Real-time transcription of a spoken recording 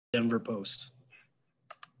Denver Post.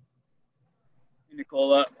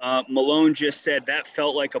 Nikola, Malone just said that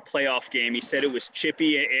felt like a playoff game. He said it was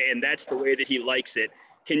chippy, and that's the way that he likes it.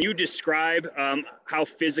 Can you describe how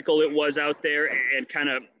physical it was out there, and kind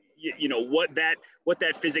of, what that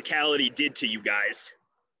physicality did to you guys?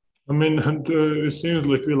 I mean, it seems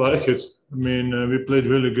like we like it. I mean, we played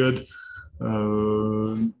really good.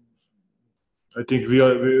 I think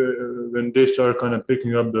when they start kind of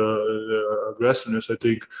picking up the aggressiveness, I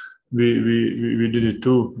think we did it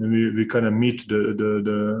too, and we kind of meet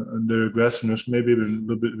the aggressiveness. Maybe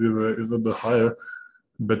we were a little bit higher,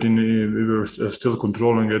 but we were still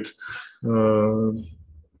controlling it.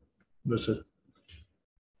 That's it.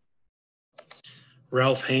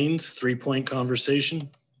 Ralph Haynes, 3-point conversation.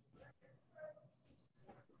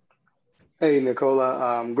 Hey,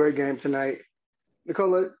 Nikola, great game tonight.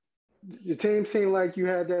 Nikola, your team seemed like you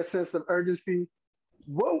had that sense of urgency.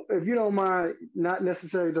 What, if you don't mind, not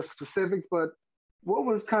necessarily the specifics, but what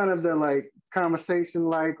was kind of the conversation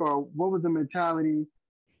like, or what was the mentality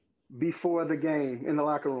before the game in the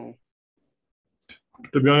locker room?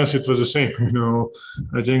 To be honest, it was the same.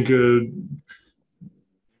 I think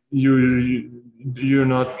you're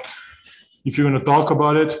not, if you're gonna talk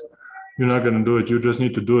about it, you're not gonna do it. You just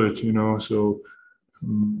need to do it. So.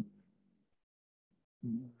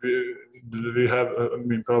 We have,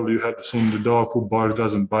 probably you have seen the dog who barks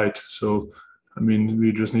doesn't bite. So,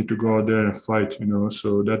 we just need to go out there and fight,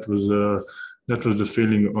 So that was the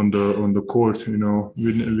feeling on the court, We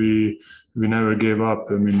never gave up.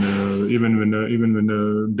 Even when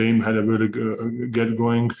the Dame had a really get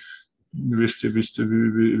going, we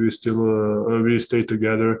stayed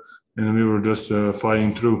together, and we were just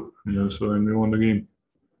fighting through, So, and we won the game.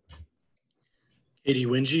 Katie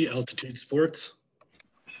Wingy, Altitude Sports.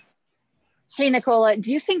 Hey, Nikola,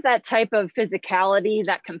 do you think that type of physicality,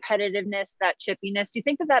 that competitiveness, that chippiness, do you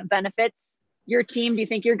think that benefits your team? Do you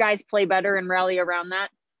think your guys play better and rally around that?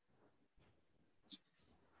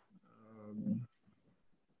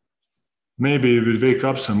 Maybe it would wake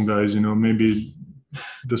up some guys, maybe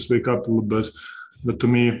just wake up a little bit. But to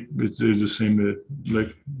me, it's the same.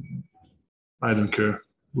 I don't care.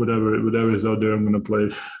 Whatever is out there, I'm going to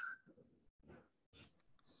play.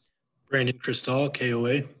 Brandon Cristal,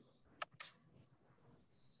 KOA.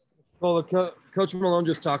 Well, Coach Malone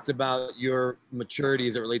just talked about your maturity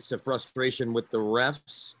as it relates to frustration with the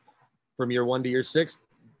refs from year 1 to year 6.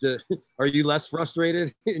 Are you less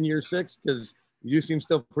frustrated in year 6? Because you seem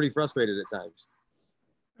still pretty frustrated at times.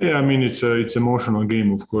 Yeah, it's emotional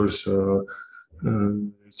game, of course. We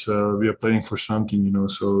are playing for something,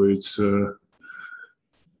 so it's.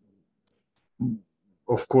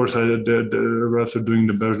 Of course, the refs are doing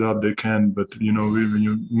the best job they can, but when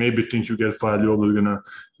you maybe think you get fouled, you're always gonna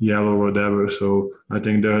yell or whatever. So I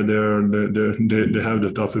think they have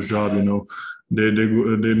the toughest job. They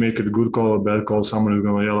make it a good call or bad call. Someone is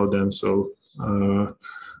gonna yell at them. So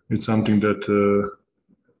it's something that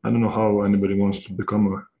I don't know how anybody wants to become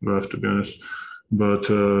a ref, to be honest. But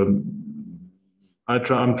I'm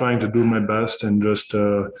trying to do my best and just.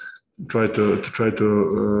 Try to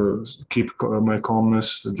keep my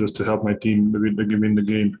calmness just to help my team win the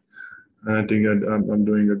game. And I think I'm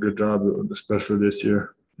doing a good job, especially this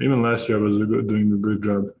year. Even last year I was doing a good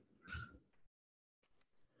job.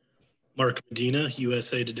 Mark Medina,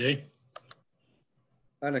 USA Today.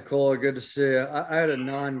 Hi, Nikola. Good to see you. I had a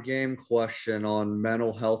non-game question on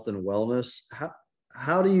mental health and wellness.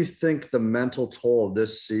 How do you think the mental toll of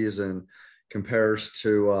this season compares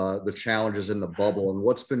to the challenges in the bubble, and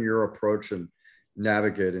what's been your approach in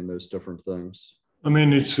navigating those different things?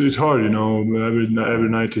 It's hard, every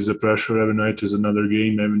night is a pressure, every night is another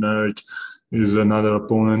game, every night is another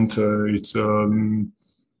opponent. It's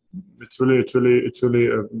really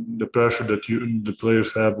the pressure that the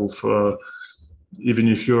players have of even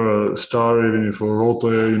if you're a star, even if you're a role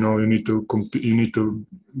player, you need to compete, you need to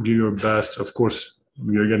give your best. Of course,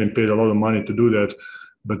 you're getting paid a lot of money to do that.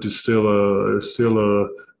 But it's still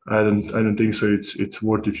I don't think so. It's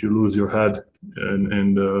worth if you lose your head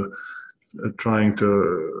and trying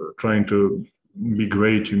to be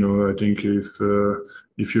great. I think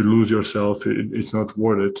if you lose yourself, it's not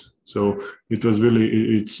worth it. So it was really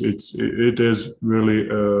it is really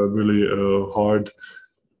hard,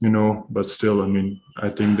 But still, I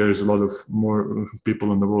think there's a lot of more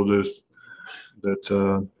people in the world that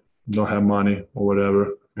don't have money or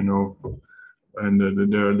whatever, And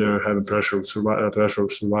they're having pressure of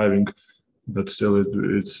surviving, but still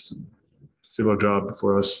it's still a job for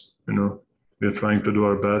us. We're trying to do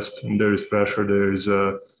our best, and there is pressure. There is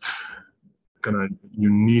you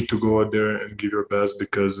need to go out there and give your best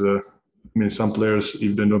because I mean, some players,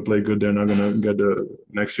 if they don't play good, they're not gonna get the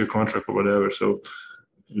next year contract or whatever. So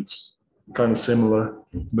it's kind of similar,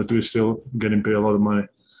 but we're still getting paid a lot of money.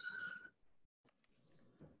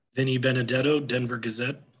 Vinny Benedetto, Denver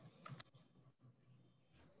Gazette.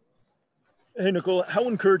 Hey, Nikola, how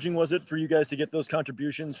encouraging was it for you guys to get those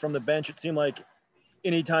contributions from the bench? It seemed like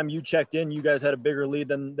anytime you checked in, you guys had a bigger lead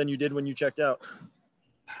than you did when you checked out.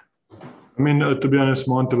 I mean, to be honest,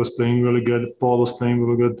 Monte was playing really good. Paul was playing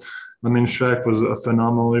really good. I mean, Shaq was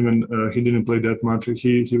phenomenal. Even he didn't play that much.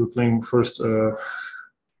 He was playing first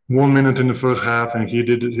 1 minute in the first half, and he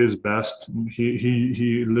did his best.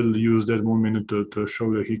 He literally used that 1 minute to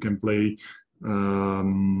show that he can play.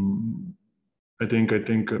 I think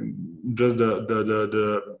just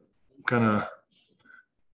the kind of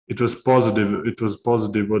it was positive. It was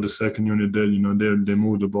positive what the second unit did. You know, they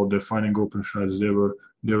moved the ball. They're finding open shots. They were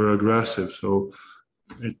aggressive. So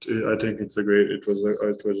I think it was a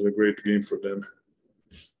great game for them.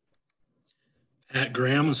 Pat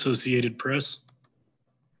Graham, Associated Press.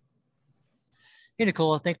 Hey,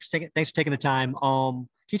 Nikola, thanks for taking the time. Can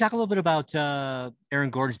you talk a little bit about Aaron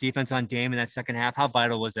Gordon's defense on Dame in that second half? How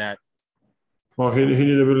vital was that? Well, he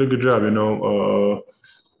did a really good job. You know,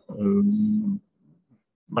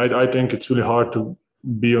 I think it's really hard to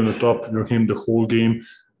be on the top of him the whole game,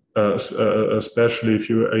 especially if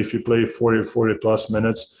you play 40 plus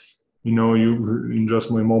minutes. You know, you in just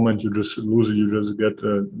one moment you just lose it. You just get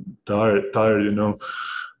tired. You know,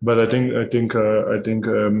 but I think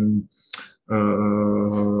Aaron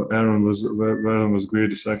was great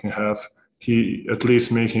the second half. He at least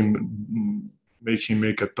make him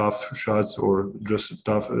make a tough shots or just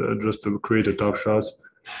to create a tough shots.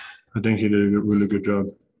 I think he did a really good job.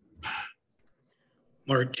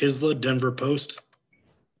 Mark Kisla, Denver Post.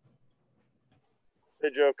 Hey,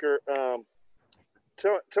 Joker.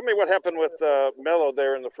 Tell me what happened with Melo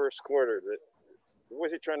there in the first quarter. What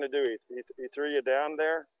was he trying to do? He threw you down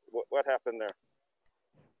there? What happened there?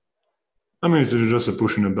 I mean, it's just a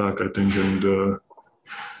push in the back, I think, and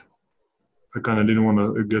I kind of didn't want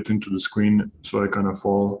to get into the screen, so I kind of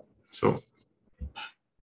fall. So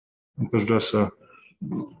it was just a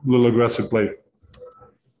little aggressive play.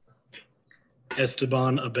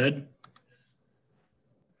 Esteban Abed.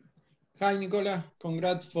 Hi, Nicola.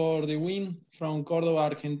 Congrats for the win from Córdoba,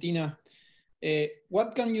 Argentina.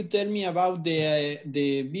 What can you tell me about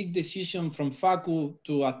the big decision from Facu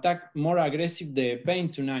to attack more aggressive the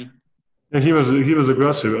paint tonight? Yeah, he was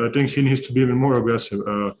aggressive. I think he needs to be even more aggressive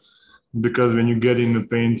because when you get in the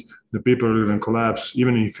paint, the people are going to collapse.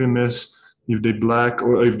 Even if you miss, if they black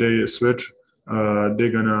or if they switch,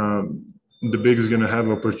 the big is gonna have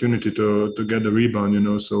opportunity to get the rebound. You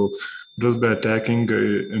know, so just by attacking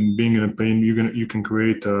and being in the paint, you can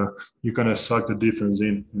create you kind of suck the defense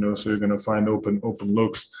in. You know, so you're gonna find open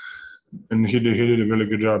looks, and he did a really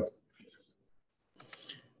good job.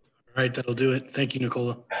 All right, that'll do it. Thank you,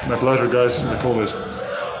 Nikola. My pleasure, guys. Like always.